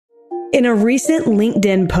In a recent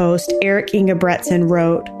LinkedIn post, Eric Engebretsen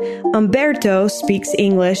wrote, Umberto speaks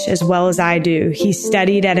English as well as I do. He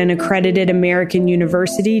studied at an accredited American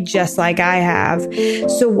university just like I have.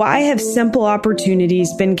 So why have simple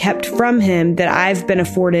opportunities been kept from him that I've been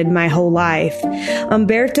afforded my whole life?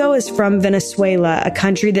 Umberto is from Venezuela, a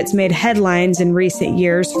country that's made headlines in recent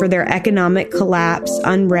years for their economic collapse,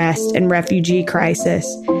 unrest, and refugee crisis.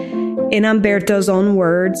 In Umberto's own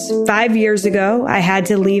words, 5 years ago, I had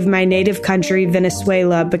to leave my native country,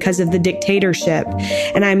 Venezuela, because of the dictatorship,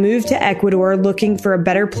 and I moved to Ecuador looking for a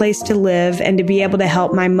better place to live and to be able to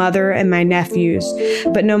help my mother and my nephews.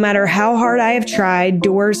 But no matter how hard I have tried,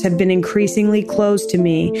 doors have been increasingly closed to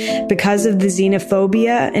me because of the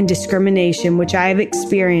xenophobia and discrimination which I have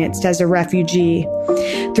experienced as a refugee.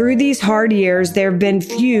 Through these hard years, there have been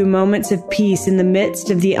few moments of peace in the midst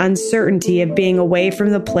of the uncertainty of being away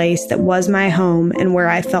from the place that was my home and where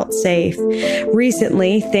I felt safe.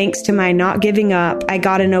 Recently, thanks to my not giving up, I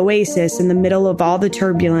got an oasis in the middle of all the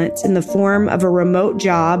turbulence in the form of a remote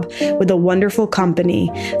job with a wonderful company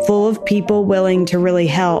full of people willing to really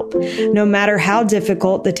help. No matter how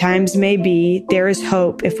difficult the times may be, there is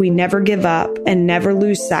hope if we never give up and never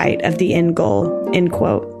lose sight of the end goal. End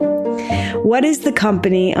quote. What is the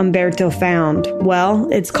company Umberto found? Well,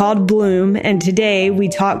 it's called Bloom, and today we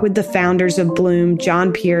talk with the founders of Bloom,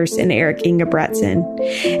 John Pearce and Eric Engebretsen.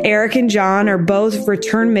 Eric and John are both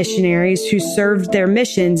return missionaries who served their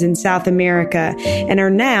missions in South America and are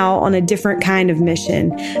now on a different kind of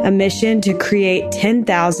mission, a mission to create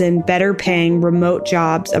 10,000 better paying remote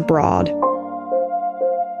jobs abroad.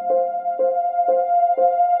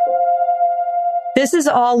 This is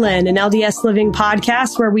All In, an LDS Living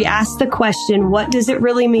podcast where we ask the question, what does it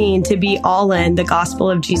really mean to be all in the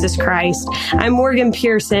gospel of Jesus Christ? I'm Morgan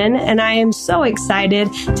Pearson, and I am so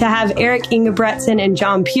excited to have Eric Engebretsen and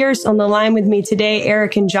John Pearce on the line with me today.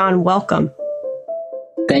 Eric and John, welcome.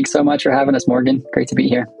 Thanks so much for having us, Morgan. Great to be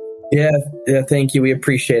here. Yeah, thank you. We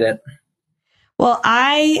appreciate it. Well,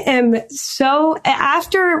 I am so,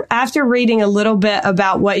 after reading a little bit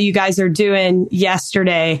about what you guys are doing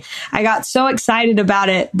yesterday, I got so excited about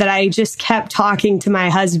it that I just kept talking to my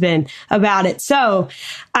husband about it. So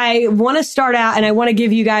I want to start out and I want to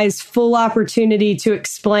give you guys full opportunity to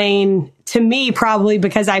explain to me, probably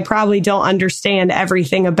because I probably don't understand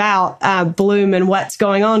everything about Bloom and what's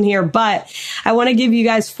going on here, but I want to give you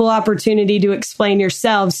guys full opportunity to explain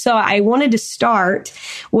yourselves. So I wanted to start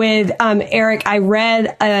with Eric. I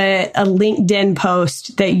read a LinkedIn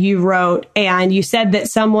post that you wrote, and you said that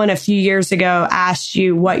someone a few years ago asked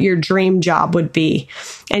you what your dream job would be.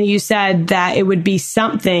 And you said that it would be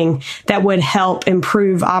something that would help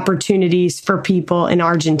improve opportunities for people in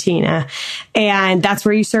Argentina. And that's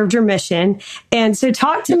where you served your mission. And so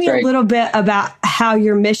talk to me a little bit about how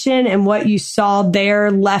your mission and what you saw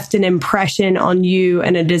there left an impression on you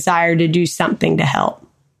and a desire to do something to help.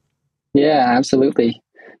 Yeah, absolutely.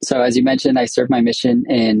 So as you mentioned, I served my mission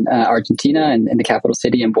in Argentina and in the capital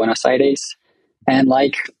city in Buenos Aires. And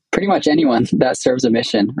like pretty much anyone that serves a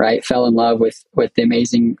mission, right, fell in love with the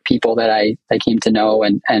amazing people that I came to know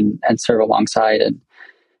and serve alongside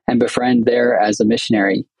and befriend there as a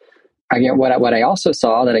missionary. Again, what I also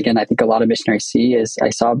saw that, again, I think a lot of missionaries see is I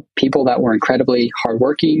saw people that were incredibly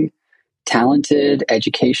hardworking, talented,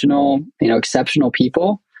 educational, exceptional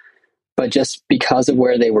people. But just because of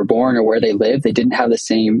where they were born or where they lived, they didn't have the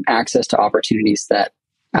same access to opportunities that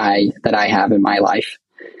I have in my life.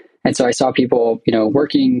 And so I saw people,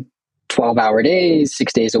 working 12-hour days,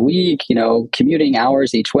 6 days a week, commuting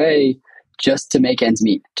hours each way just to make ends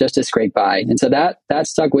meet, just to scrape by. And so that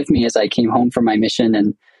stuck with me as I came home from my mission.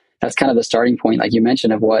 And that's kind of the starting point, like you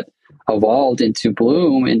mentioned, of what evolved into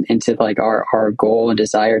Bloom and into like our goal and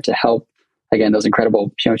desire to help, again, those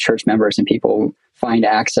incredible church members and people find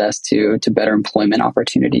access to better employment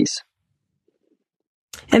opportunities.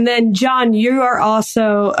 And then, John, you are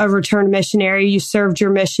also a return missionary. You served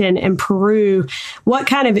your mission in Peru. What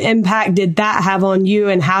kind of impact did that have on you,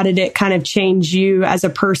 and how did it kind of change you as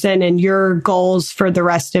a person and your goals for the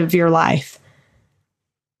rest of your life?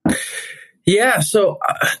 Yeah, so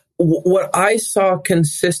what I saw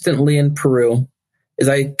consistently in Peru is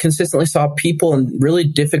I consistently saw people in really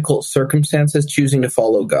difficult circumstances choosing to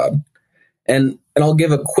follow God. And I'll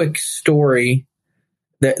give a quick story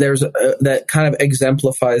that kind of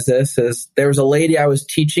exemplifies this. Is there was a lady I was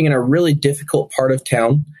teaching in a really difficult part of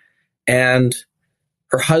town, and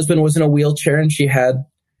her husband was in a wheelchair, and she had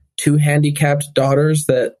two handicapped daughters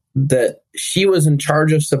that she was in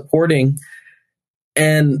charge of supporting.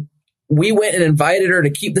 And we went and invited her to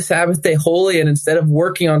keep the Sabbath day holy, and instead of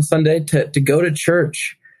working on Sunday to go to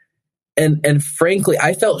church. And frankly,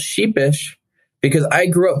 I felt sheepish because I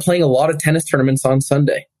grew up playing a lot of tennis tournaments on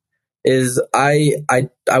Sunday. I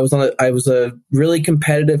was a really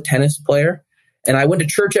competitive tennis player, and I went to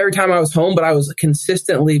church every time I was home, but I was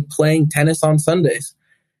consistently playing tennis on Sundays.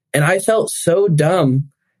 And I felt so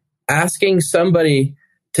dumb asking somebody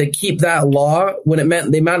to keep that law when it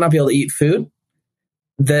meant they might not be able to eat food,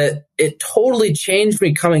 that it totally changed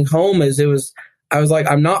me coming home. I was like,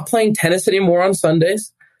 I'm not playing tennis anymore on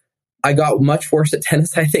Sundays. I got much worse at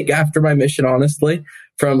tennis, I think, after my mission, honestly.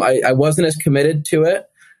 I wasn't as committed to it.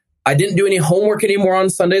 I didn't do any homework anymore on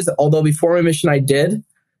Sundays, although before my mission I did.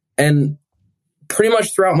 And pretty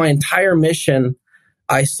much throughout my entire mission,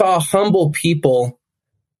 I saw humble people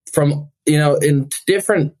from, in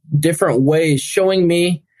different ways, showing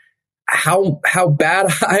me how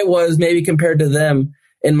bad I was maybe compared to them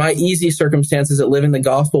in my easy circumstances at living the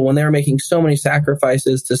gospel, when they were making so many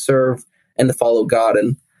sacrifices to serve and to follow God.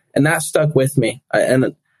 And that stuck with me.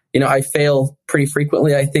 I fail pretty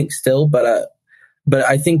frequently, I think, still, but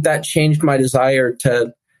I think that changed my desire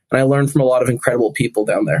and I learned from a lot of incredible people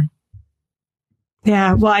down there.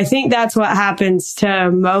 Yeah, well, I think that's what happens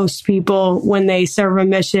to most people when they serve a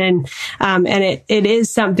mission. And it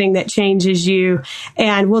is something that changes you.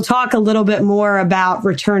 And we'll talk a little bit more about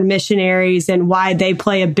return missionaries and why they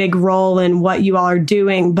play a big role in what you all are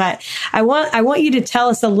doing. But I want you to tell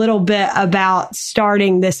us a little bit about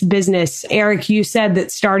starting this business. Eric, you said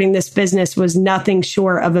that starting this business was nothing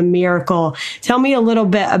short of a miracle. Tell me a little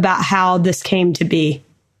bit about how this came to be.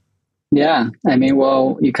 Yeah, I mean,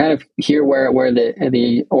 well, you kind of hear where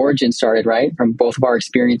the origin started, right? From both of our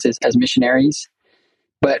experiences as missionaries.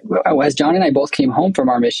 But as John and I both came home from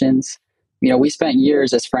our missions, we spent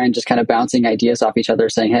years as friends just kind of bouncing ideas off each other,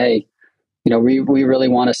 saying, hey, we really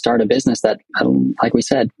want to start a business that, like we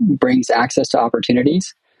said, brings access to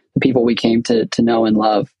opportunities, the people we came to know and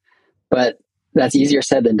love. But that's easier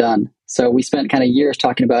said than done. So we spent kind of years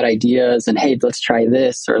talking about ideas and, hey, let's try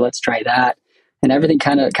this or let's try that. And everything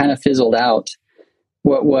kind of fizzled out.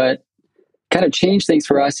 What kind of changed things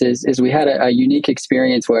for us is we had a unique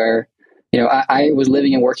experience where, I was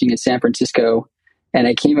living and working in San Francisco, and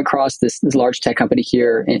I came across this large tech company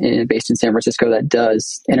here based in San Francisco that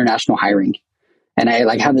does international hiring. And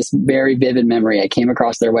I have this very vivid memory. I came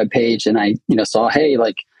across their webpage and I saw, hey,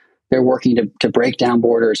 they're working to break down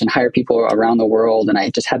borders and hire people around the world. And I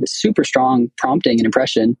just had this super strong prompting and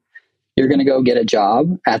impression. You're going to go get a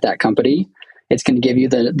job at that company. It's going to give you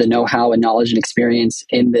the know-how and knowledge and experience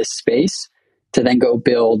in this space to then go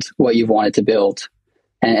build what you've wanted to build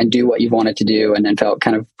and do what you've wanted to do, and then felt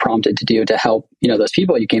kind of prompted to do to help, those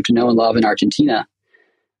people you came to know and love in Argentina.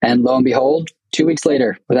 And lo and behold, 2 weeks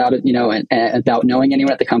later, without knowing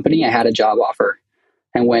anyone at the company, I had a job offer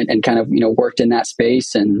and went and kind of, worked in that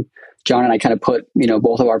space. And John and I kind of put,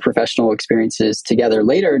 both of our professional experiences together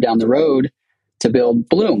later down the road to build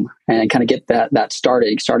Bloom and kind of get that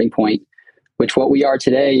starting point, which what we are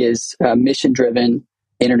today is a mission-driven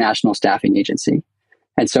international staffing agency.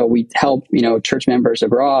 And so we help, church members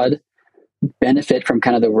abroad benefit from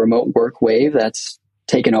kind of the remote work wave that's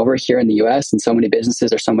taken over here in the US. And so many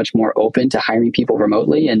businesses are so much more open to hiring people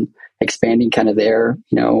remotely and expanding kind of their,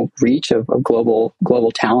 reach of global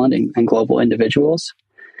talent and global individuals.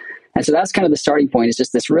 And so that's kind of the starting point, is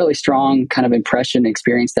just this really strong kind of impression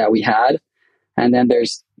experience that we had. And then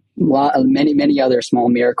there's many other small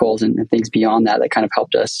miracles and things beyond that kind of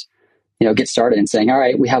helped us, get started and saying, all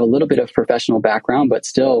right, we have a little bit of professional background, but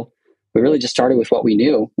still we really just started with what we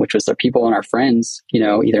knew, which was the people and our friends,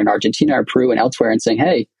 either in Argentina or Peru and elsewhere, and saying,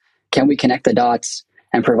 hey, can we connect the dots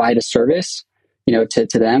and provide a service, to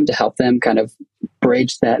them to help them kind of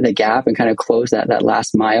bridge the gap and kind of close that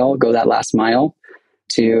last mile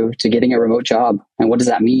to getting a remote job. And what does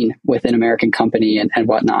that mean with an American company and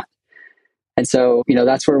whatnot? And so,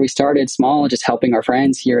 that's where we started small, just helping our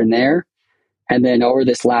friends here and there. And then over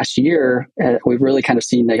this last year, we've really kind of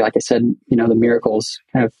seen, like I said, the miracles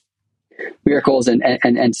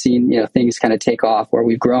and seen, things kind of take off, where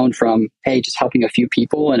we've grown from, hey, just helping a few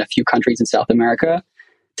people in a few countries in South America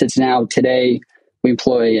to now today we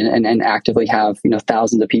employ and actively have,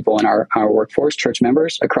 thousands of people in our workforce, church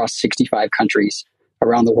members across 65 countries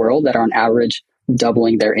around the world that are on average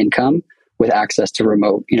doubling their income with access to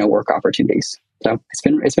remote, work opportunities. So it's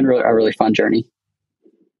been a really fun journey.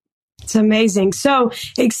 It's amazing. So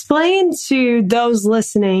explain to those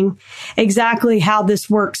listening exactly how this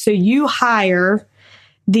works. So you hire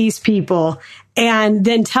these people, and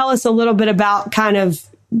then tell us a little bit about kind of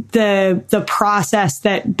the process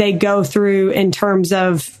that they go through in terms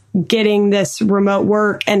of getting this remote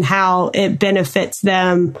work and how it benefits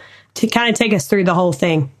them, to kind of take us through the whole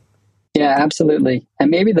thing. Yeah, absolutely. And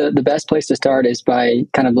maybe the best place to start is by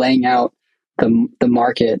kind of laying out the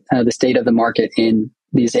market, the state of the market in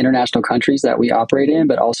these international countries that we operate in,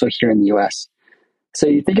 but also here in the U.S. So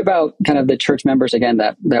you think about kind of the church members, again,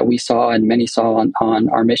 that we saw and many saw on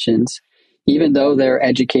our missions. Even though they're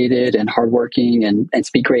educated and hardworking and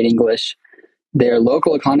speak great English, their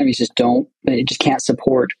local economies they just can't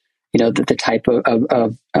support, the type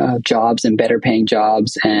of jobs and better paying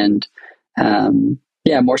jobs and,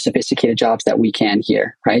 more sophisticated jobs that we can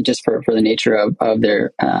here, right? Just for the nature of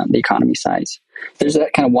their, the economy size. There's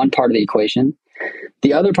that kind of one part of the equation.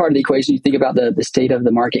 The other part of the equation, you think about the state of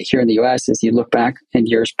the market here in the U.S. As you look back in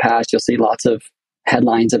years past, you'll see lots of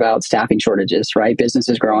headlines about staffing shortages, right?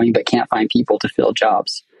 Businesses growing, but can't find people to fill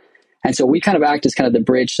jobs. And so we kind of act as kind of the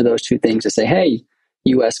bridge to those two things to say, hey,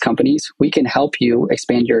 U.S. companies, we can help you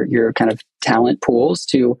expand your kind of talent pools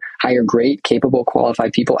to hire great, capable,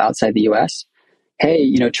 qualified people outside the U.S.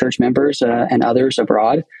 Hey, church members and others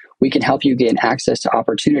abroad, we can help you gain access to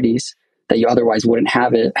opportunities that you otherwise wouldn't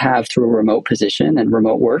have through a remote position and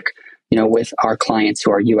remote work, with our clients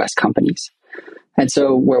who are U.S. companies. And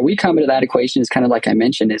so where we come into that equation is kind of like I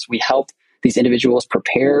mentioned, is we help these individuals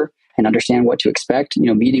prepare and understand what to expect,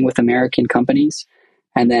 meeting with American companies.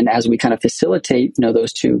 And then as we kind of facilitate,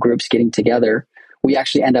 those two groups getting together, we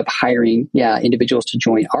actually end up hiring, individuals to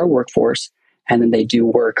join our workforce. And then they do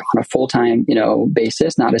work on a full-time,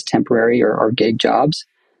 basis, not as temporary or gig jobs,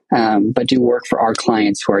 but do work for our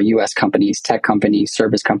clients who are U.S. companies, tech companies,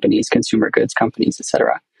 service companies, consumer goods companies, et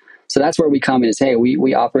cetera. So that's where we come in is, hey,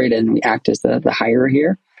 we operate and we act as the hirer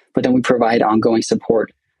here, but then we provide ongoing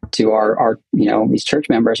support to our these church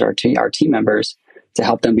members, our team members, to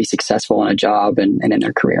help them be successful in a job and in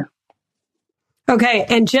their career. Okay.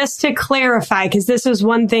 And just to clarify, because this was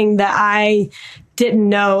one thing that I didn't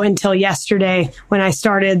know until yesterday when I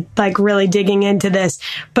started really digging into this,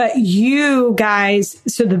 but you guys,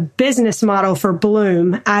 so the business model for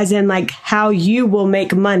Bloom, as in how you will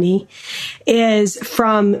make money, is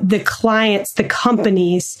from the clients, the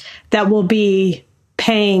companies that will be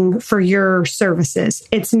paying for your services.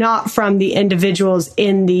 It's not from the individuals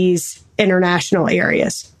in these international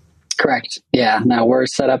areas. Correct. Yeah. No, we're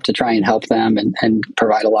set up to try and help them and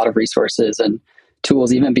provide a lot of resources and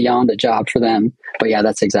tools even beyond the job for them. But yeah,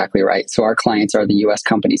 that's exactly right. So our clients are the U.S.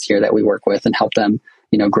 companies here that we work with and help them,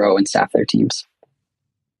 grow and staff their teams.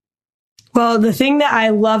 Well, the thing that I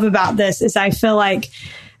love about this is I feel like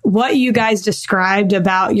what you guys described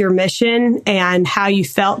about your mission and how you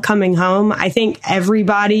felt coming home, I think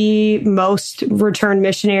most returned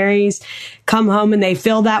missionaries come home and they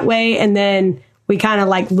feel that way. And then we kind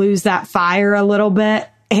of lose that fire a little bit.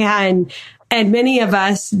 And many of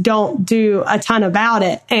us don't do a ton about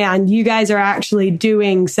it. And you guys are actually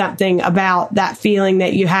doing something about that feeling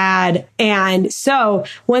that you had. And so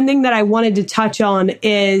one thing that I wanted to touch on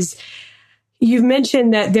is you've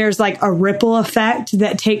mentioned that there's a ripple effect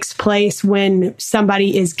that takes place when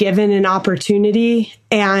somebody is given an opportunity.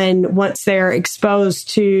 And once they're exposed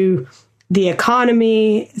to the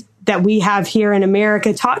economy that we have here in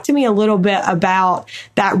America, talk to me a little bit about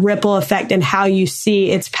that ripple effect and how you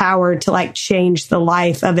see its power to change the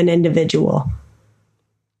life of an individual.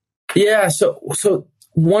 Yeah. So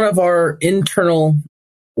one of our internal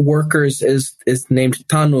workers is named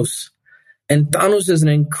Tanus. And Tanus is an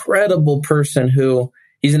incredible person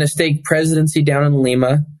he's in a stake presidency down in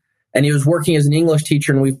Lima, and he was working as an English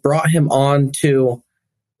teacher, and we've brought him on to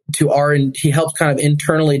he helps kind of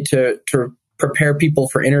internally to prepare people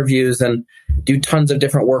for interviews and do tons of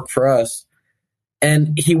different work for us.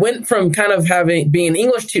 And he went from kind of being an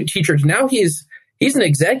English teacher to now he's an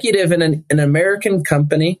executive in an American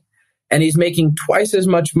company, and he's making twice as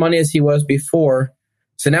much money as he was before.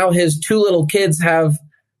 So now his two little kids have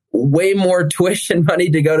way more tuition money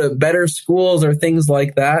to go to better schools or things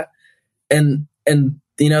like that. And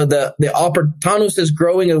Tanus is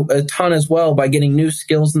growing a ton as well by getting new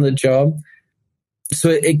skills in the job. So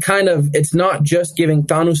it's not just giving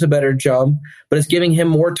Tanus a better job, but it's giving him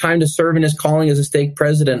more time to serve in his calling as a stake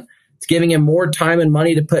president. It's giving him more time and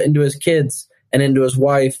money to put into his kids and into his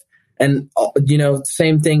wife. And,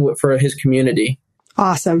 same thing for his community.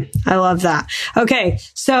 Awesome. I love that. Okay.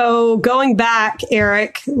 So going back,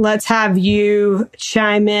 Eric, let's have you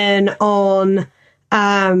chime in on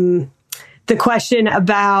the question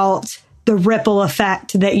about the ripple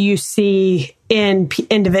effect that you see in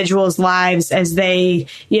individuals' lives as they,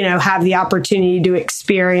 have the opportunity to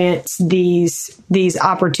experience these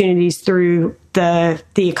opportunities through the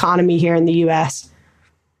economy here in the U.S.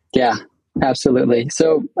 Yeah. Absolutely.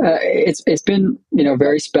 So it's been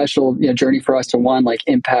very special journey for us to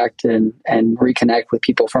impact and reconnect with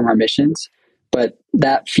people from our missions, But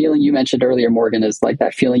that feeling you mentioned earlier, Morgan, is like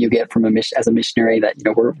that feeling you get from as a missionary that,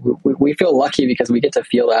 we feel lucky because we get to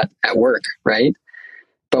feel that at work, right?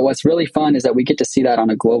 But what's really fun is that we get to see that on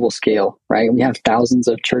a global scale, right? We have thousands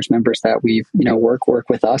of church members that we've, work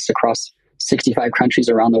with us across 65 countries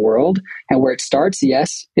around the world. And where it starts,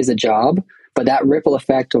 yes, is a job, but that ripple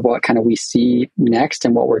effect of what kind of we see next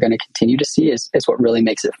and what we're going to continue to see is what really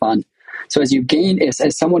makes it fun. So as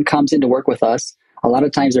someone comes in to work with us, a lot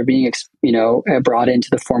of times they're being, brought into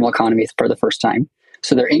the formal economy for the first time.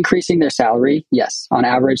 So they're increasing their salary. Yes, on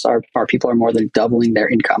average, our people are more than doubling their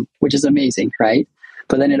income, which is amazing, right?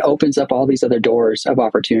 But then it opens up all these other doors of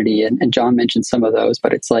opportunity. And John mentioned some of those,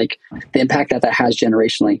 but it's like the impact that has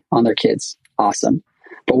generationally on their kids. Awesome.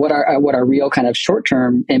 But what our real kind of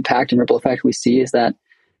short-term impact and ripple effect we see is that,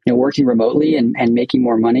 working remotely and making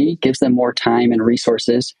more money gives them more time and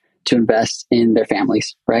resources to invest in their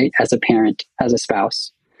families, right? As a parent, as a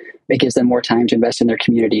spouse. It gives them more time to invest in their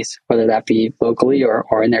communities, whether that be locally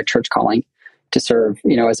or in their church calling, to serve,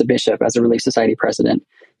 as a bishop, as a Relief Society president.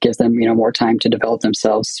 Gives them, more time to develop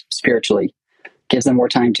themselves spiritually. Gives them more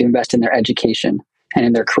time to invest in their education and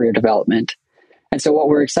in their career development. And so what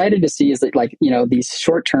we're excited to see is that, these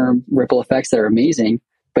short-term ripple effects that are amazing,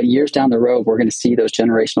 but years down the road, we're going to see those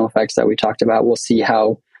generational effects that we talked about. We'll see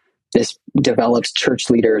how this develops church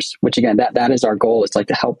leaders, which again, that is our goal. It's like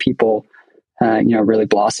to help people, really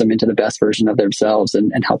blossom into the best version of themselves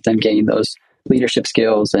and help them gain those leadership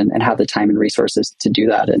skills and have the time and resources to do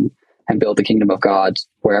that and build the kingdom of God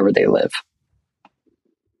wherever they live.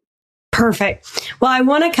 Perfect. Well, I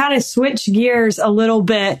want to kind of switch gears a little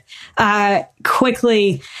bit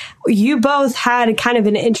quickly. You both had kind of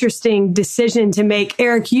an interesting decision to make.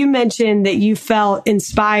 Eric, you mentioned that you felt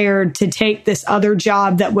inspired to take this other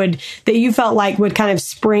job that you felt like would kind of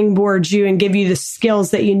springboard you and give you the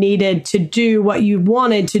skills that you needed to do what you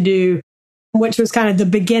wanted to do, which was kind of the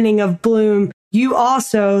beginning of Bloom. You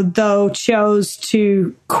also, though, chose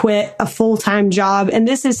to quit a full-time job. And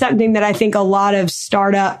this is something that I think a lot of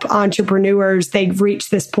startup entrepreneurs, they've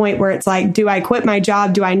reached this point where it's like, do I quit my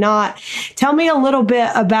job? Do I not? Tell me a little bit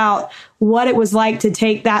about what it was like to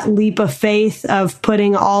take that leap of faith of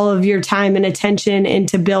putting all of your time and attention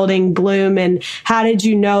into building Bloom. And how did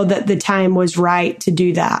you know that the time was right to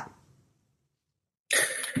do that?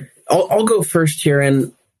 I'll go first here.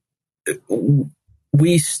 And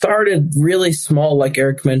we started really small, like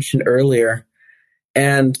Eric mentioned earlier.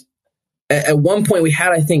 And at one point we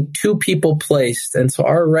had, I think, 2 people placed. And so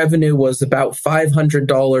our revenue was about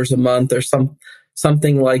 $500 a month or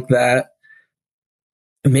something like that,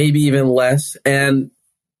 maybe even less. And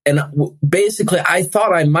basically I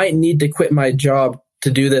thought I might need to quit my job to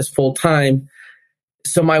do this full time.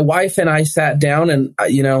 So my wife and I sat down and,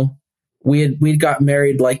 we got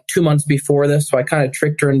married like 2 months before this. So I kind of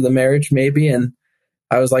tricked her into the marriage maybe. And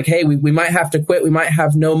I was like, hey, we might have to quit. We might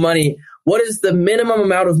have no money. What is the minimum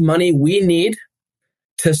amount of money we need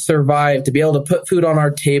to survive, to be able to put food on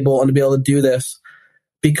our table and to be able to do this?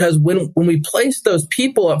 Because when we placed those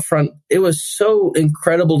people up front, it was so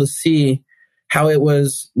incredible to see how it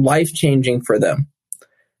was life-changing for them.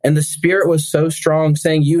 And the Spirit was so strong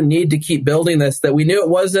saying, you need to keep building this, that we knew it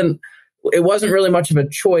wasn't really much of a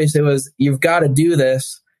choice. It was, you've got to do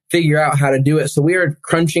this, figure out how to do it. So we were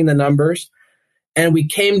crunching the numbers. And we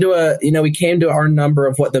came to our number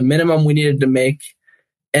of what the minimum we needed to make.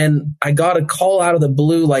 And I got a call out of the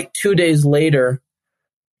blue like 2 days later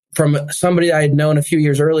from somebody I had known a few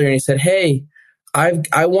years earlier. And he said, hey,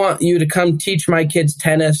 I want you to come teach my kids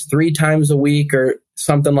tennis 3 times a week or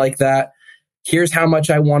something like that. Here's how much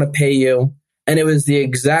I want to pay you. And it was the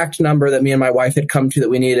exact number that me and my wife had come to that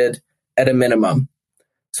we needed at a minimum.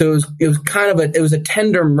 So it was kind of a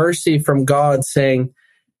tender mercy from God saying,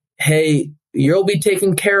 hey, you'll be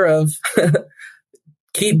taken care of.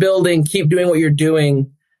 Keep building, keep doing what you're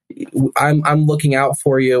doing. I'm looking out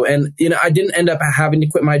for you. And, I didn't end up having to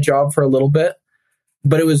quit my job for a little bit,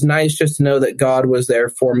 but it was nice just to know that God was there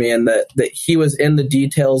for me and that he was in the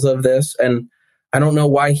details of this. And I don't know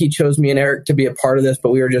why he chose me and Eric to be a part of this,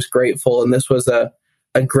 but we were just grateful. And this was a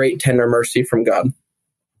great tender mercy from God.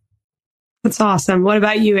 That's awesome. What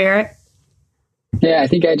about you, Eric? Yeah, I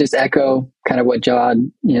think I just echo kind of what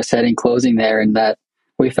John, said in closing there, and that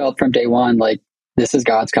we felt from day one, like this is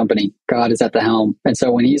God's company. God is at the helm. And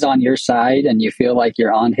so when he's on your side and you feel like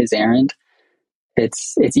you're on his errand,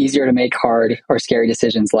 it's easier to make hard or scary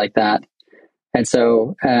decisions like that. And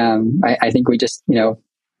so I think we just,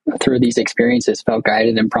 through these experiences felt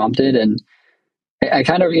guided and prompted. And I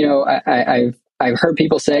kind of, I've heard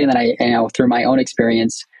people say that through my own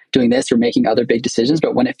experience doing this or making other big decisions,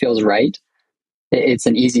 but when it feels right, it's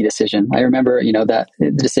an easy decision. I remember, that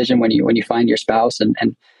the decision when you find your spouse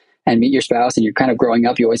and meet your spouse, and you're kind of growing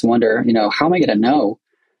up, you always wonder, how am I going to know?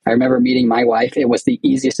 I remember meeting my wife. It was the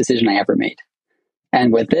easiest decision I ever made.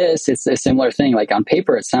 And with this, it's a similar thing. Like on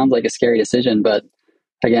paper, it sounds like a scary decision, but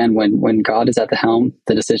again, when God is at the helm,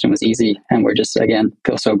 the decision was easy. And we're just, again,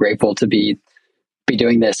 feel so grateful to be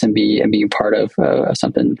doing this and being part of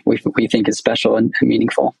something we think is special and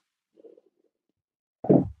meaningful.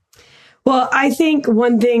 Well, I think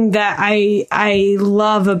one thing that I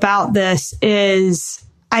love about this is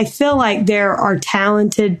I feel like there are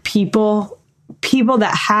talented people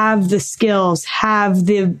that have the skills, have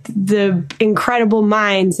the incredible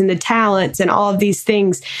minds and the talents and all of these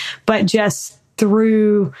things, but just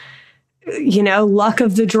through, luck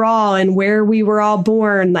of the draw and where we were all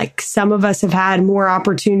born, like some of us have had more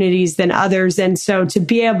opportunities than others. And so to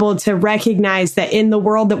be able to recognize that in the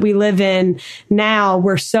world that we live in now,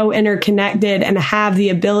 we're so interconnected and have the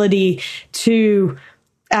ability to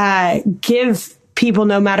give people,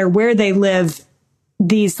 no matter where they live,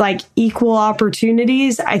 these like equal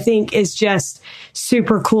opportunities, I think is just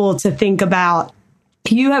super cool to think about.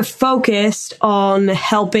 You have focused on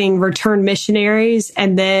helping return missionaries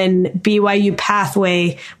and then BYU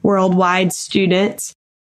Pathway Worldwide students.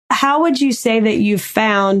 How would you say that you've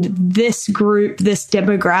found this group, this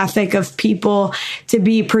demographic of people to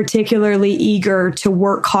be particularly eager to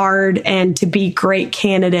work hard and to be great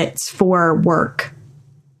candidates for work?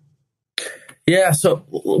 Yeah, so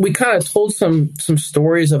we kind of told some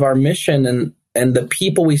stories of our mission and the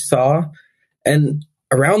people we saw. And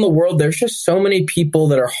around the world, there's just so many people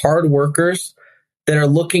that are hard workers that are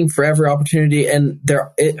looking for every opportunity. And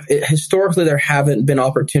historically, there haven't been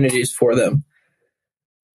opportunities for them.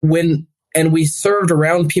 And we served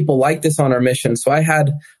around people like this on our mission. So I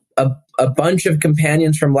had a bunch of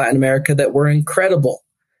companions from Latin America that were incredible.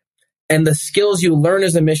 And the skills you learn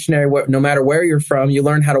as a missionary, no matter where you're from, you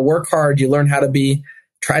learn how to work hard. You learn how to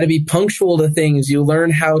try to be punctual to things. You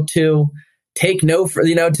learn how to take no for,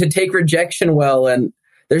 to take rejection well. And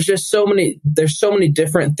there's so many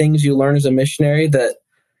different things you learn as a missionary that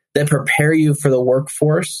prepare you for the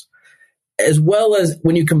workforce. As well as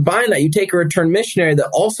when you combine that, you take a return missionary that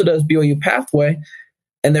also does BYU Pathway,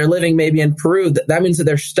 and they're living maybe in Peru. That means that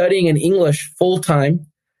they're studying in English full time.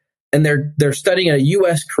 And they're studying a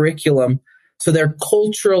U.S. curriculum, so they're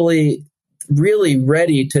culturally really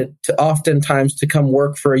ready to oftentimes to come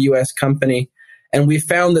work for a U.S. company. And we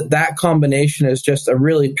found that combination is just a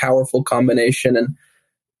really powerful combination. And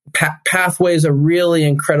Pathway is a really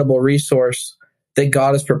incredible resource that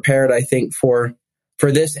God has prepared, I think, for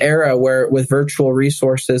this era where with virtual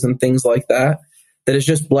resources and things like that is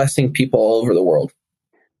just blessing people all over the world.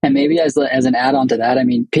 And maybe as an add-on to that, I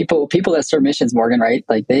mean, people that serve missions, Morgan, right?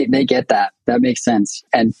 Like they get that. That makes sense.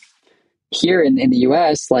 And here in the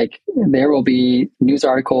US, like there will be news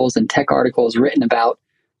articles and tech articles written about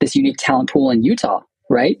this unique talent pool in Utah,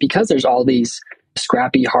 right? Because there's all these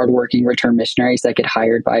scrappy, hardworking return missionaries that get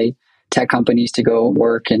hired by tech companies to go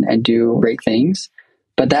work and do great things.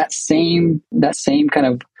 But that same kind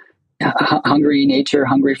of hungry nature,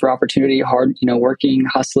 hungry for opportunity, hard, working,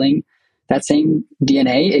 hustling, that same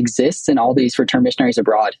DNA exists in all these return missionaries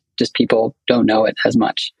abroad. Just people don't know it as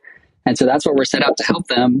much. And so that's what we're set out to help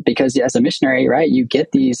them, because as a missionary, right, you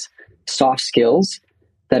get these soft skills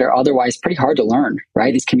that are otherwise pretty hard to learn,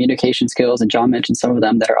 right? These communication skills, and John mentioned some of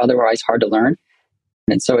them that are otherwise hard to learn.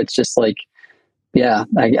 And so it's just like,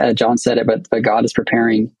 John said it, but God is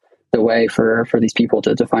preparing the way for these people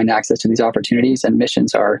to find access to these opportunities, and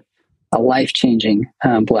missions are a life-changing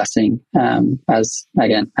blessing, as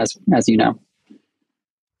you know.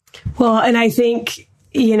 Well, and I think,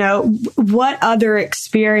 what other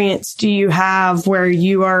experience do you have where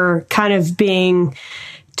you are kind of being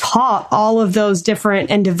taught all of those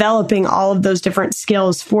different and developing all of those different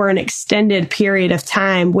skills for an extended period of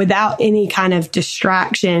time without any kind of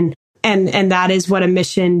distraction? And that is what a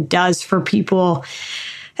mission does for people.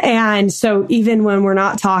 And so even when we're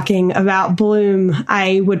not talking about Bloom,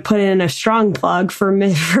 I would put in a strong plug for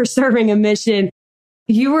serving a mission.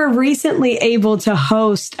 You were recently able to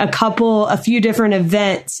host a few different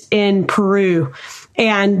events in Peru.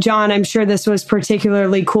 And John, I'm sure this was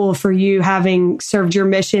particularly cool for you, having served your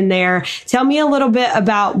mission there. Tell me a little bit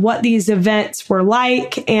about what these events were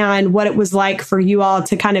like and what it was like for you all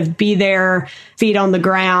to kind of be there, feet on the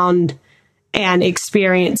ground, and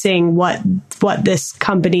experiencing what this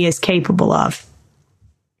company is capable of.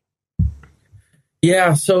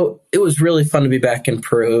 Yeah, so it was really fun to be back in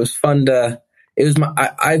Peru. It was fun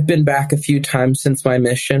I've been back a few times since my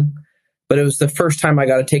mission, but it was the first time I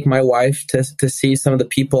got to take my wife to see some of the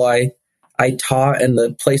people I I taught and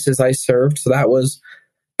the places I served. So that was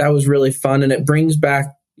really fun. And it brings back,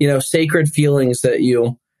 sacred feelings that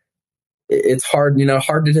it's hard,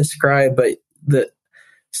 hard to describe, but the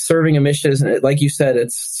serving a mission is, like you said,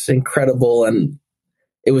 it's incredible. And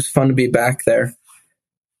it was fun to be back there.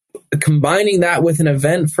 Combining that with an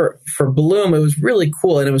event for Bloom, it was really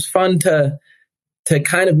cool. And it was fun to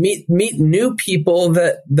kind of meet new people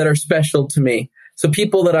that are special to me. So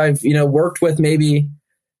people that I've, worked with maybe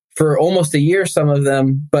for almost a year, some of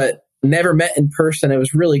them, but never met in person. It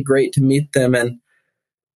was really great to meet them. And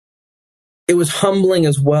it was humbling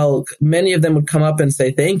as well. Many of them would come up and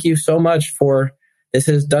say, thank you so much for this,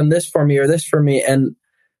 has done this for me or this for me. And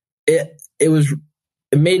it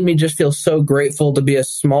made me just feel so grateful to be a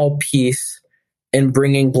small piece in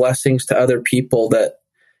bringing blessings to other people that,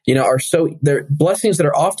 they're blessings that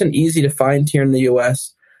are often easy to find here in the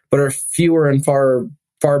US, but are fewer and far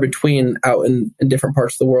between out in different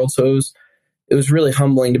parts of the world. So it was really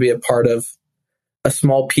humbling to be a part of a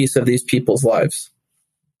small piece of these people's lives.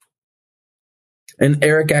 And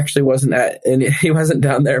Eric actually he wasn't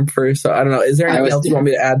down there in Peru. So I don't know. Is there anything else you want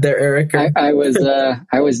me to add there, Eric? I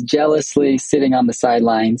was jealously sitting on the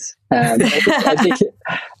sidelines. I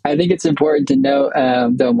think it's important to note,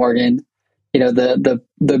 though, Morgan,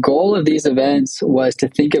 the goal of these events was to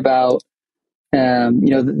think about,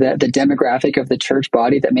 the demographic of the church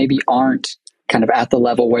body that maybe aren't kind of at the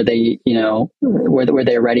level where they, where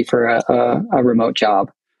they're ready for a remote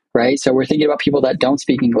job, right? So we're thinking about people that don't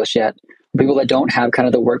speak English yet, people that don't have kind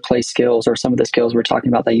of the workplace skills or some of the skills we're talking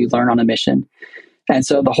about that you learn on a mission. And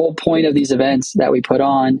so the whole point of these events that we put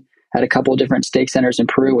on at a couple of different stake centers in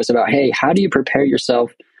Peru was about, hey, how do you prepare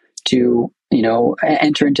yourself to,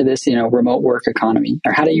 enter into this, remote work economy?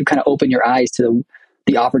 Or how do you kind of open your eyes to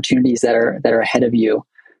the opportunities that are ahead of you?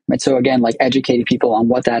 And so again, like educating people on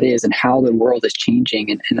what that is and how the world is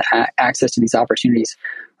changing and access to these opportunities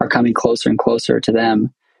are coming closer and closer to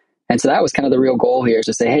them. And so that was kind of the real goal here, is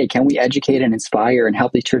to say, hey, can we educate and inspire and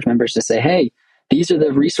help these church members to say, hey, these are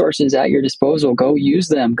the resources at your disposal. Go use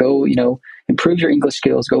them. Go, improve your English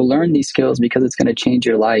skills. Go learn these skills because it's going to change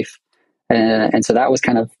your life. And so that was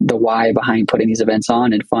kind of the why behind putting these events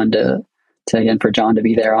on, and fun to again, for John to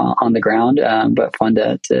be there on the ground, but fun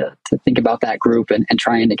to think about that group and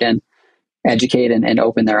try and, again, educate and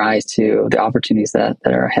open their eyes to the opportunities that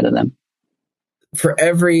are ahead of them. For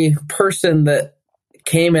every person that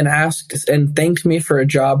came and asked and thanked me for a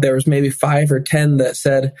job, there was maybe 5 or 10 that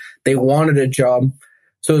said they wanted a job.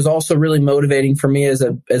 So it was also really motivating for me as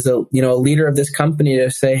a leader of this company to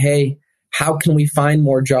say, hey, how can we find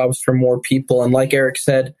more jobs for more people? And like Eric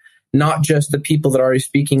said, not just the people that already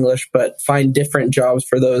speak English, but find different jobs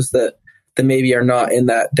for those that maybe are not in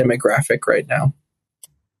that demographic right now.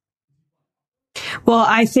 Well,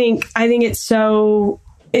 I think it's so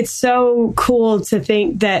cool to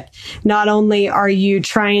think that not only are you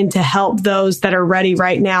trying to help those that are ready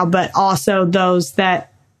right now, but also those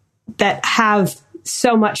that have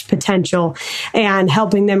so much potential, and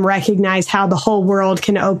helping them recognize how the whole world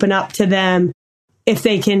can open up to them if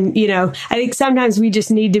they can, I think sometimes we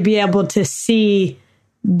just need to be able to see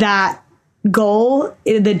that goal,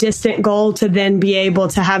 the distant goal, to then be able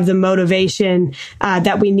to have the motivation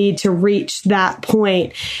that we need to reach that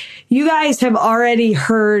point. You guys have already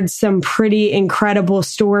heard some pretty incredible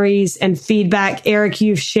stories and feedback. Eric,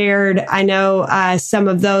 you've shared, I know, some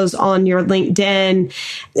of those on your LinkedIn.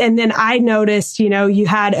 And then I noticed, you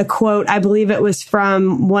had a quote, I believe it was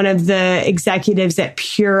from one of the executives at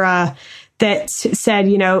Pearce, that said,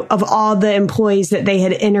 of all the employees that they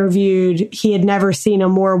had interviewed, he had never seen a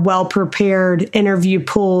more well-prepared interview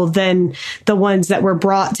pool than the ones that were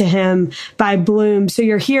brought to him by Bloom. So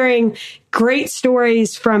you're hearing great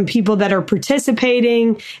stories from people that are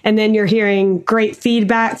participating, and then you're hearing great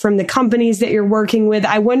feedback from the companies that you're working with.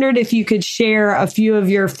 I wondered if you could share a few of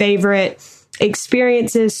your favorite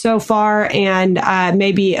experiences so far, and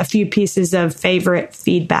maybe a few pieces of favorite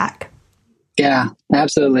feedback. Yeah,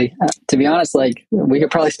 absolutely. To be honest, we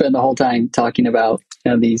could probably spend the whole time talking about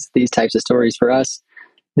these types of stories. For us,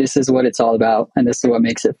 this is what it's all about, and this is what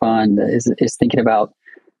makes it fun. Is thinking about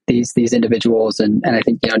these individuals, and I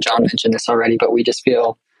think John mentioned this already, but we just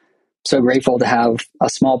feel so grateful to have a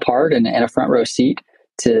small part and a front row seat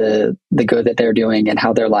to the good that they're doing and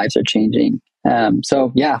how their lives are changing.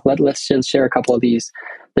 So yeah, let's just share a couple of these.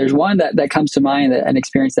 There's one that comes to mind, an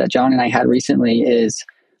experience that John and I had recently is.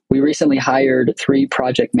 We recently hired 3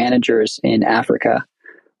 project managers in Africa.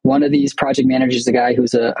 One of these project managers is a guy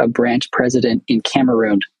who's a branch president in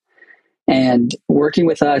Cameroon. And working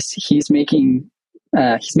with us, he's making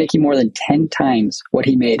he's making more than 10 times what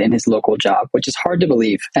he made in his local job, which is hard to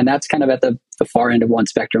believe. And that's kind of at the far end of one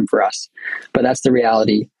spectrum for us, but that's the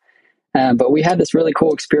reality. But we had this really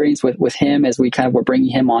cool experience with him as we kind of were bringing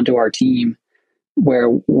him onto our team, where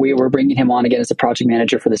we were bringing him on again as a project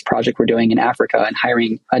manager for this project we're doing in Africa and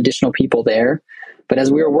hiring additional people there. But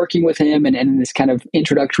as we were working with him and in this kind of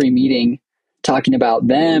introductory meeting, talking about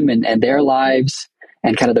them and their lives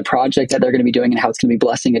and kind of the project that they're going to be doing and how it's going to be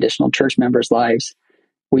blessing additional church members' lives,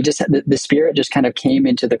 we just, the Spirit just kind of came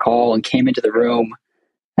into the call and came into the room.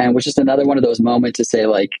 And was just another one of those moments to say,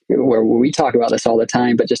 like, where we talk about this all the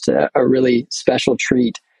time, but just a really special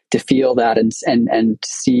treat to feel that and to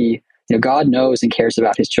see, God knows and cares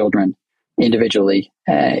about his children individually,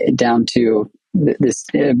 down to this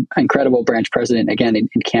incredible branch president, again, in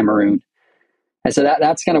Cameroon. And so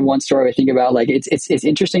that's kind of one story I think about. Like, it's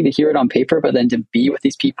interesting to hear it on paper, but then to be with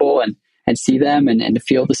these people and see them and to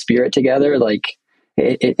feel the Spirit together, like,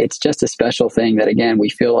 it's just a special thing that, again, we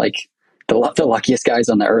feel like the luckiest guys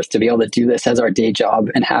on the earth to be able to do this as our day job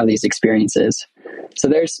and have these experiences. So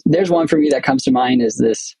there's one for me that comes to mind is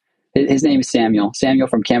this. His name is Samuel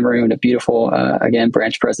from Cameroon, a beautiful, again,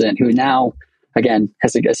 branch president who now, again,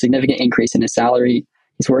 has a significant increase in his salary.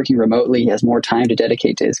 He's working remotely. He has more time to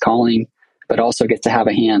dedicate to his calling, but also gets to have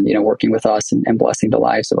a hand, working with us and blessing the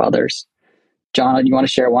lives of others. John, you want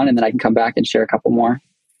to share one, and then I can come back and share a couple more?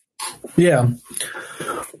 Yeah.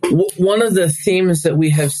 One of the themes that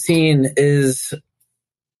we have seen is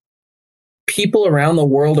people around the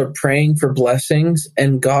world are praying for blessings,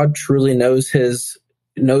 and God truly knows his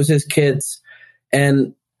kids.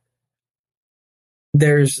 And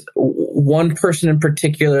there's one person in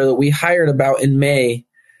particular that we hired about in May.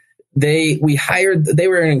 They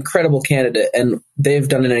were an incredible candidate, and they've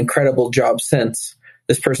done an incredible job since.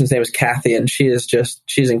 This person's name is Kathy, and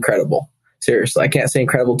she's incredible. Seriously, I can't say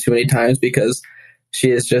incredible too many times because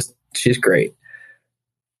she's great.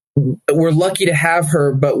 We're lucky to have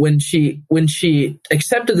her, but when she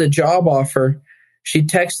accepted the job offer, she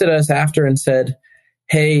texted us after and said,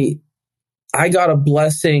 "Hey, I got a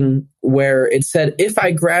blessing where it said if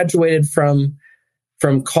I graduated from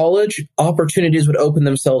college, opportunities would open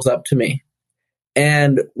themselves up to me."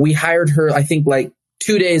 And we hired her, I think, like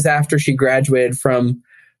 2 days after she graduated from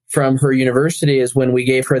her university is when we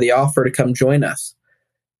gave her the offer to come join us,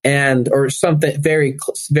 or something very,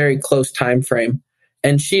 very close time frame.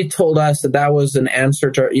 And she told us that was an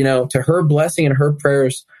answer to her blessing and her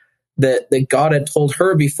prayers that God had told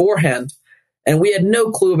her beforehand. And we had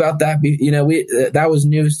no clue about that. That was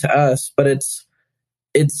news to us, but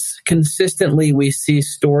it's consistently, we see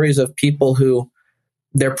stories of people who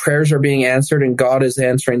their prayers are being answered and God is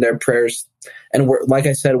answering their prayers. And like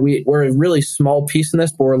I said, we're a really small piece in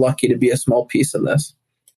this, but we're lucky to be a small piece in this.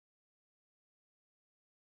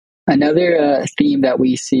 Another theme that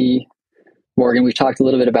we see, Morgan, we've talked a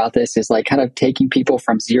little bit about this, is like kind of taking people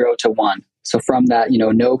from 0 to 1. So from that,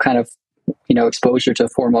 no kind of, exposure to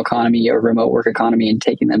formal economy or remote work economy, and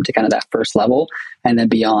taking them to kind of that first level and then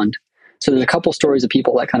beyond. So there's a couple stories of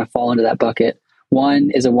people that kind of fall into that bucket.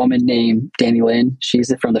 One is a woman named Danny Lynn.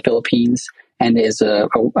 She's from the Philippines and is a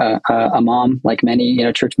mom, like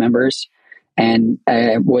many, church members, and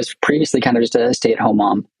was previously kind of just a stay-at-home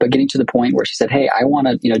mom, but getting to the point where she said, "Hey, I want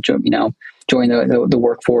to, join the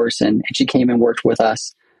workforce." And she came and worked with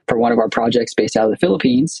us for one of our projects based out of the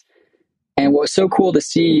Philippines. And what was so cool to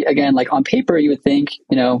see, again, like on paper, you would think,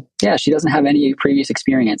 yeah, she doesn't have any previous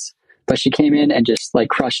experience, but she came in and just like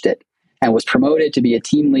crushed it and was promoted to be a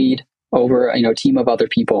team lead over, a team of other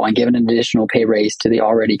people, and given an additional pay raise to the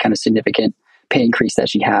already kind of significant pay increase that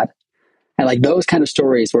she had. And like those kind of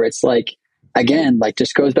stories where it's like, again, like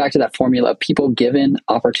just goes back to that formula of people given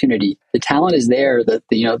opportunity. The talent is there,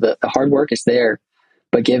 the hard work is there,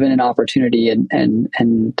 but given an opportunity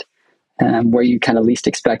and where you kind of least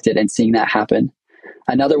expect it, and seeing that happen.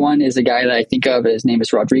 Another one is a guy that I think of. His name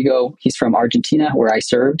is Rodrigo. He's from Argentina, where I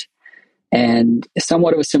served. And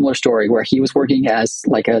somewhat of a similar story, where he was working as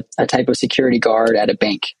like a type of security guard at a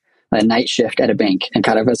bank, a night shift at a bank. And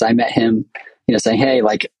kind of as I met him, saying, "Hey,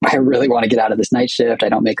 like, I really want to get out of this night shift. I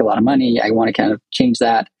don't make a lot of money. I want to kind of change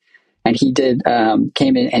that." And he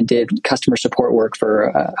came in and did customer support work for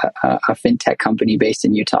a fintech company based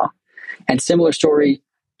in Utah. And similar story,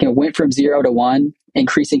 went from 0 to 1,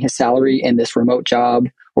 increasing his salary in this remote job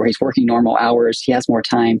where he's working normal hours. He has more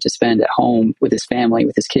time to spend at home with his family,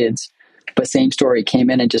 with his kids. But same story, came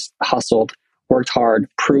in and just hustled, worked hard,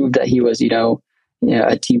 proved that he was,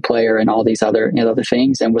 a team player and all these other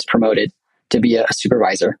things, and was promoted to be a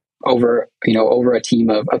supervisor over a team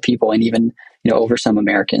of people, and even, over some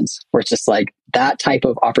Americans, where it's just like that type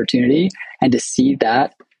of opportunity, and to see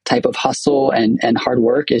that type of hustle and hard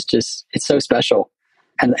work is just, it's so special.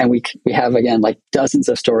 And we have, again, like dozens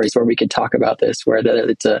of stories where we could talk about this, where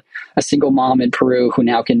it's a single mom in Peru who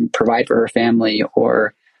now can provide for her family,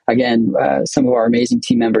 or again, some of our amazing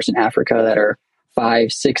team members in Africa that are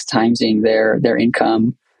 5-6 timesing their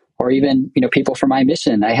income, or even, people from my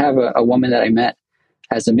mission. I have a woman that I met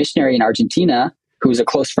as a missionary in Argentina, who's a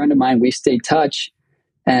close friend of mine. We stayed touch.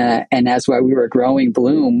 And as we were growing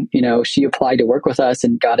Bloom, she applied to work with us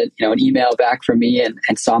and got an email back from me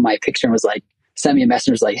and saw my picture and was like, sent me a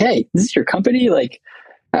message, was like, "Hey, this is your company? Like,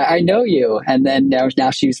 I know you." And then now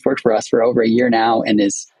she's worked for us for over a year now, and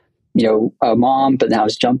is, a mom, but now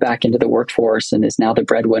has jumped back into the workforce and is now the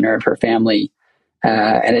breadwinner of her family.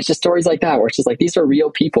 And it's just stories like that, where it's just like, these are real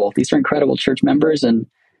people. These are incredible church members. And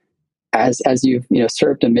as you've,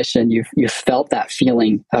 served a mission, you've felt that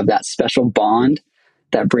feeling of that special bond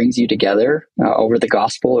that brings you together over the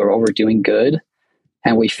gospel or over doing good.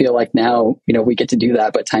 And we feel like now, we get to do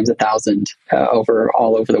that, but times 1,000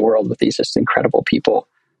 all over the world with these just incredible people.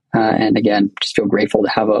 And again, just feel grateful to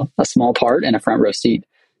have a small part and a front row seat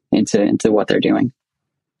into what they're doing.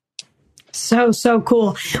 So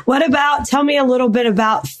cool. Tell me a little bit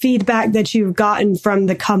about feedback that you've gotten from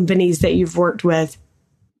the companies that you've worked with.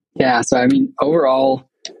 Yeah. So, overall,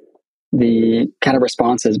 the kind of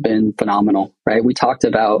response has been phenomenal, right? We talked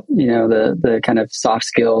about, the kind of soft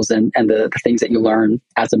skills and the things that you learn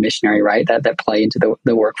as a missionary, right? That play into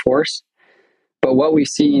the workforce. But what we've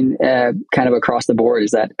seen kind of across the board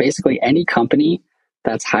is that basically any company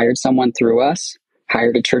that's hired someone through us,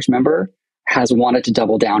 hired a church member, has wanted to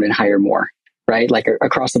double down and hire more, right? Like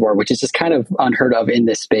across the board, which is just kind of unheard of in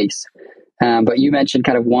this space. But you mentioned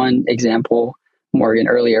kind of one example, Morgan,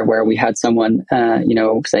 earlier, where we had someone,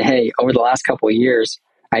 say, "Hey, over the last couple of years,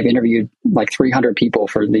 I've interviewed like 300 people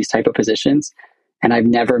for these type of positions, and I've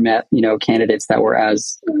never met, candidates that were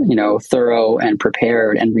as, thorough and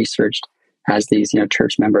prepared and researched as these,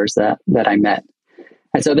 church members that I met."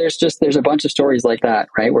 And so there's a bunch of stories like that,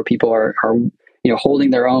 right? Where people are holding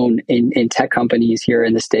their own in tech companies here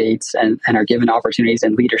in the States and are given opportunities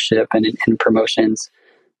in leadership and in promotions.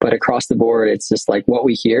 But across the board, it's just like, what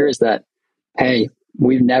we hear is that, hey,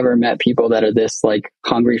 we've never met people that are this like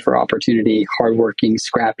hungry for opportunity, hardworking,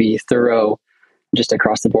 scrappy, thorough, just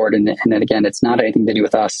across the board. And then again, it's not anything to do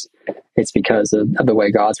with us. It's because of the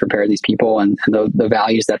way God's prepared these people and the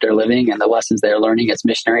values that they're living and the lessons they're learning as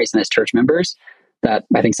missionaries and as church members that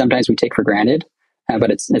I think sometimes we take for granted,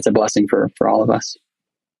 but it's a blessing for all of us.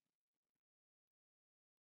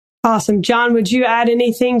 Awesome. John, would you add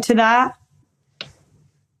anything to that?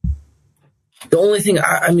 The only thing,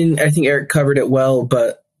 I think Eric covered it well,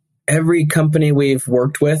 but every company we've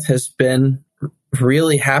worked with has been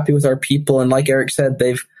really happy with our people. And like Eric said,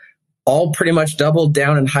 they've all pretty much doubled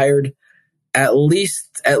down and hired at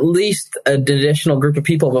least an additional group of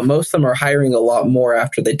people, but most of them are hiring a lot more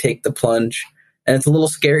after they take the plunge. And it's a little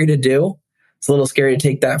scary to do. It's a little scary to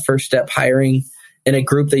take that first step, hiring in a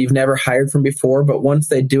group that you've never hired from before. But once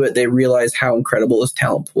they do it, they realize how incredible this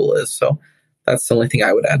talent pool is. So that's the only thing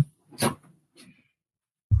I would add.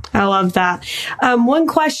 I love that. One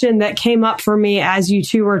question that came up for me as you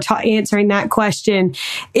two were answering that question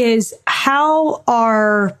is, how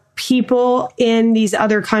are people in these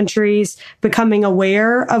other countries becoming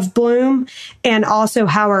aware of Bloom? And also,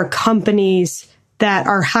 how are companies that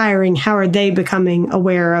are hiring, how are they becoming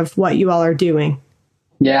aware of what you all are doing?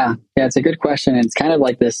 Yeah, it's a good question. It's kind of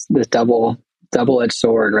like this double-edged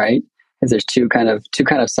sword, right? Because there's two kind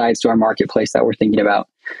of sides to our marketplace that we're thinking about.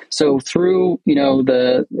 So through,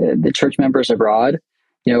 the church members abroad,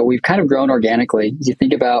 we've kind of grown organically. As you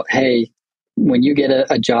think about, hey, when you get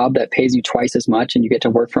a job that pays you twice as much and you get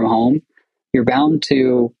to work from home, you're bound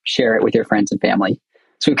to share it with your friends and family.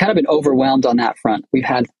 So we've kind of been overwhelmed on that front. We've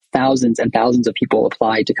had thousands and thousands of people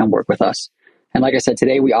apply to come work with us. And like I said,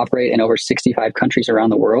 today we operate in over 65 countries around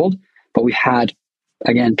the world, but we've had,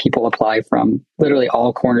 again, people apply from literally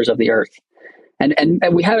all corners of the earth. And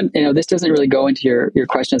we haven't, this doesn't really go into your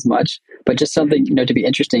question as much, but just something, to be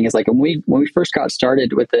interesting is like when we first got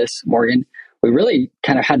started with this, Morgan, we really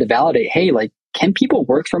kind of had to validate, hey, like, can people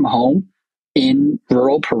work from home in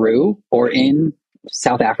rural Peru or in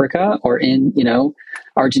South Africa or in,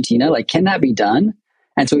 Argentina? Like, can that be done?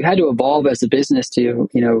 And so we had to evolve as a business to,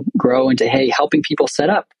 grow into, hey, helping people set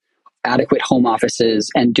up adequate home offices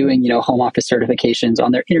and doing, home office certifications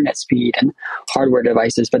on their internet speed and hardware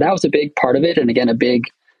devices. But that was a big part of it. And again, a big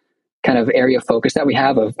kind of area of focus that we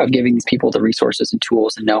have of giving these people the resources and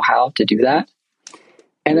tools and know-how to do that.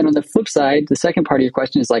 And then on the flip side, the second part of your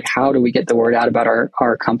question is like, how do we get the word out about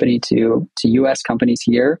our company to U.S. companies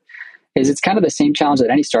here? is it's kind of the same challenge that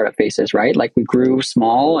any startup faces, right? Like we grew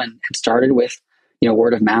small and started with,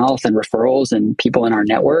 word of mouth and referrals and people in our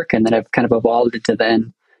network, and then have kind of evolved into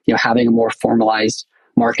then, having a more formalized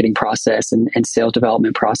marketing process and sales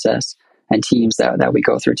development process and teams that we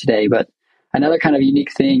go through today. But another kind of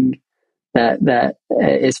unique thing that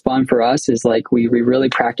is fun for us is like we really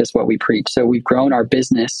practice what we preach. So we've grown our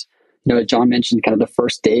business, John mentioned kind of the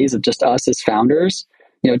first days of just us as founders,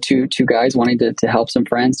 two guys wanting to help some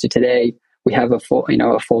friends, to today we have a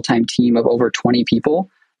full-time team of over 20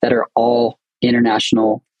 people that are all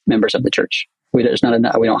international members of the church. We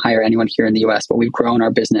don't hire anyone here in the US, but we've grown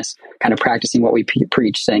our business kind of practicing what we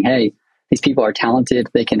preach, saying, hey, these people are talented.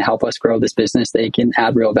 They can help us grow this business. They can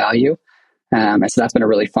add real value. And so that's been a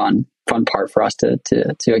really fun part for us to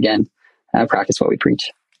again, practice what we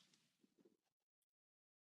preach.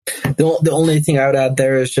 The only thing I would add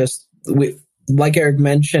there is just, like Eric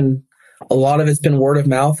mentioned, a lot of it's been word of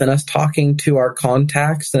mouth and us talking to our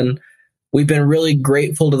contacts. And we've been really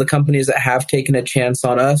grateful to the companies that have taken a chance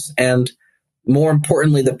on us. And more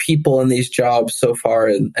importantly, the people in these jobs so far.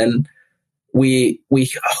 And we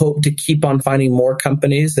hope to keep on finding more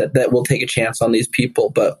companies that will take a chance on these people.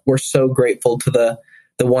 But we're so grateful to the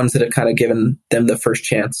ones that have kind of given them the first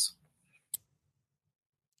chance.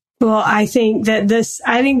 Well, I think this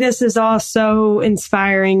is all so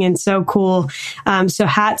inspiring and so cool. So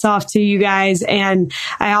hats off to you guys. And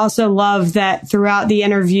I also love that throughout the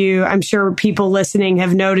interview, I'm sure people listening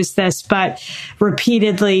have noticed this, but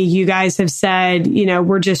repeatedly you guys have said,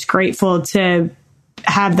 we're just grateful to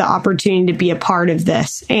have the opportunity to be a part of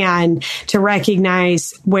this and to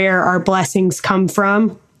recognize where our blessings come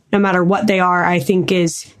from, no matter what they are, I think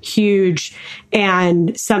is huge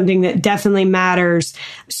and something that definitely matters.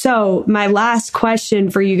 So my last question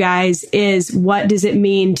for you guys is, what does it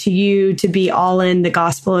mean to you to be all in the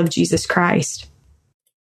gospel of Jesus Christ?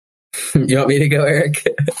 You want me to go, Eric?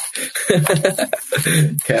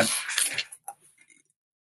 Okay.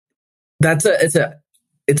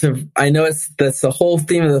 I know that's the whole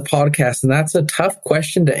theme of the podcast, and that's a tough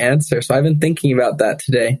question to answer. So I've been thinking about that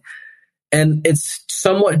today. And it's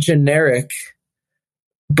somewhat generic,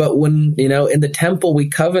 but when, in the temple, we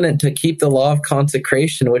covenant to keep the law of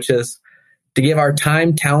consecration, which is to give our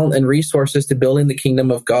time, talent, and resources to building the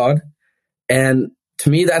kingdom of God. And to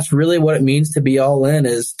me, that's really what it means to be all in,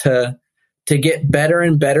 is to get better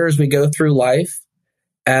and better as we go through life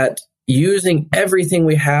at using everything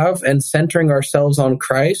we have and centering ourselves on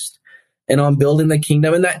Christ and on building the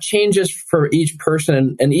kingdom. And that changes for each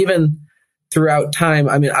person. And even throughout time,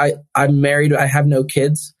 I mean, I'm married, I have no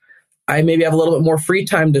kids. I maybe have a little bit more free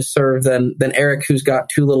time to serve than Eric, who's got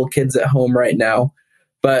 2 little kids at home right now.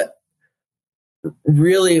 But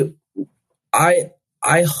really, I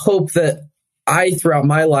hope that I, throughout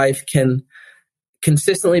my life, can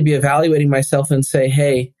consistently be evaluating myself and say,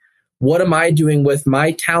 hey, what am I doing with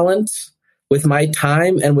my talents, with my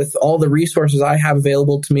time, and with all the resources I have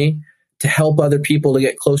available to me to help other people to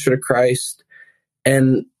get closer to Christ?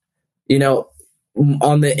 And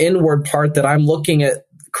on the inward part, that I'm looking at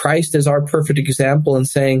Christ as our perfect example and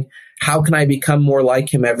saying, how can I become more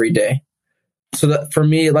like him every day? So that for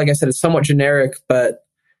me, like I said, it's somewhat generic, but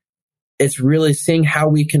it's really seeing how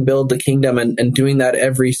we can build the kingdom and doing that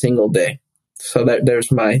every single day. So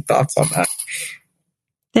there's my thoughts on that.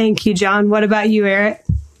 Thank you, John. What about you, Eric?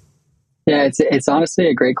 Yeah, it's honestly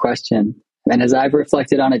a great question. And as I've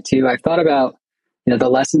reflected on it too, I've thought about, the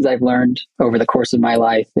lessons I've learned over the course of my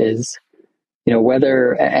life is,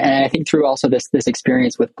 whether, and I think through also this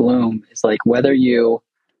experience with Bloom, is like whether you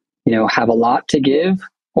have a lot to give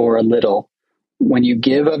or a little, when you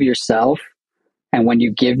give of yourself and when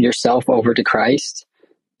you give yourself over to Christ,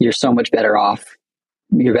 you're so much better off.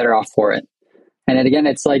 You're better off for it. And then again,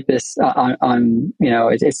 it's like this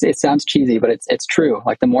it sounds cheesy, but it's true.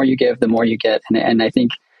 Like the more you give, the more you get. And I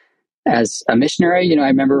think as a missionary, I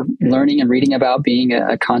remember learning and reading about being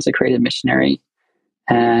a consecrated missionary,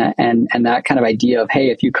 and that kind of idea of, hey,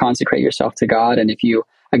 if you consecrate yourself to God, and if you,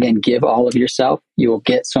 again, give all of yourself, you will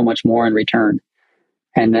get so much more in return.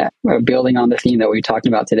 And building on the theme that we talked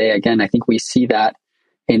about today, again, I think we see that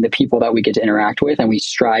in the people that we get to interact with, and we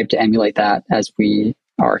strive to emulate that as we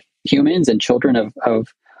are humans and children of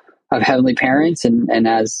heavenly parents, and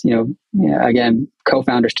as again,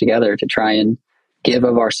 co-founders together to try and give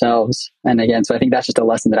of ourselves. And again, so I think that's just a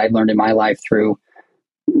lesson that I've learned in my life through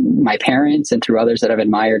my parents and through others that I've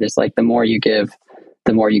admired, is like the more you give,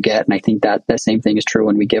 the more you get. And I think that the same thing is true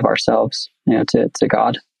when we give ourselves, to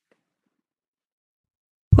God.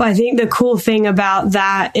 Well, I think the cool thing about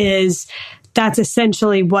that is that's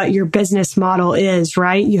essentially what your business model is,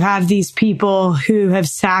 right? You have these people who have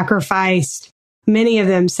sacrificed Many of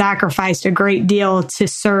them sacrificed a great deal to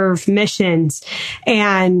serve missions,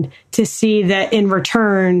 and to see that in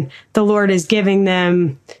return, the Lord is giving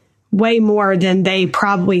them way more than they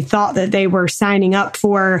probably thought that they were signing up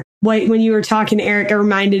for. When you were talking, Eric, it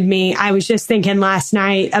reminded me, I was just thinking last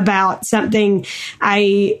night about something.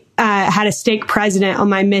 I had a stake president on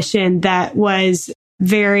my mission that was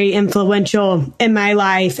very influential in my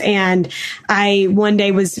life. And I one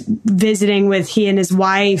day was visiting with he and his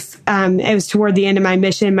wife. It was toward the end of my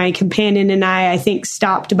mission. My companion and I think,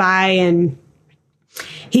 stopped by, and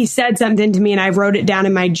he said something to me, and I wrote it down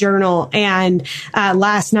in my journal. And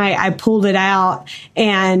last night I pulled it out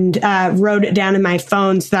and wrote it down in my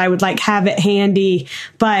phone so that I would have it handy.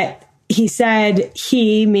 But he said,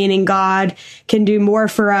 he, meaning God, can do more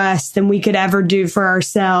for us than we could ever do for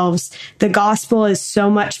ourselves. The gospel is so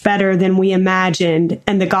much better than we imagined,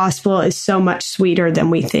 and the gospel is so much sweeter than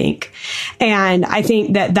we think. And I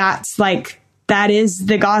think that that is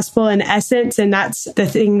the gospel in essence. And that's the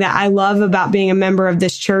thing that I love about being a member of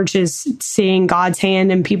this church, is seeing God's hand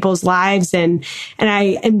in people's lives. And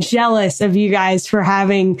I am jealous of you guys for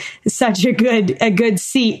having such a good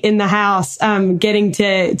seat in the house, getting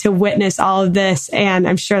to witness all of this. And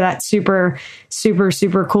I'm sure that's super, super,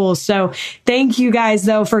 super cool. So thank you guys,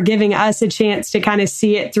 though, for giving us a chance to kind of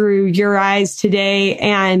see it through your eyes today.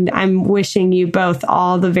 And I'm wishing you both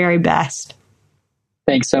all the very best.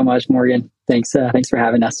 Thanks so much, Morgan. Thanks for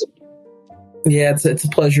having us. Yeah, it's a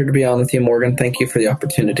pleasure to be on with you, Morgan. Thank you for the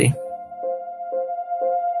opportunity.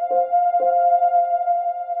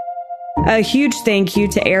 A huge thank you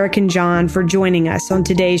to Eric and John for joining us on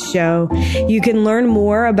today's show. You can learn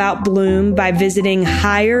more about Bloom by visiting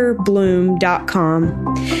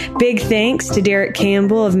higherbloom.com. Big thanks to Derek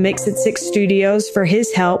Campbell of Mix at Six Studios for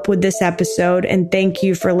his help with this episode, and thank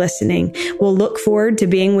you for listening. We'll look forward to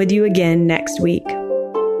being with you again next week.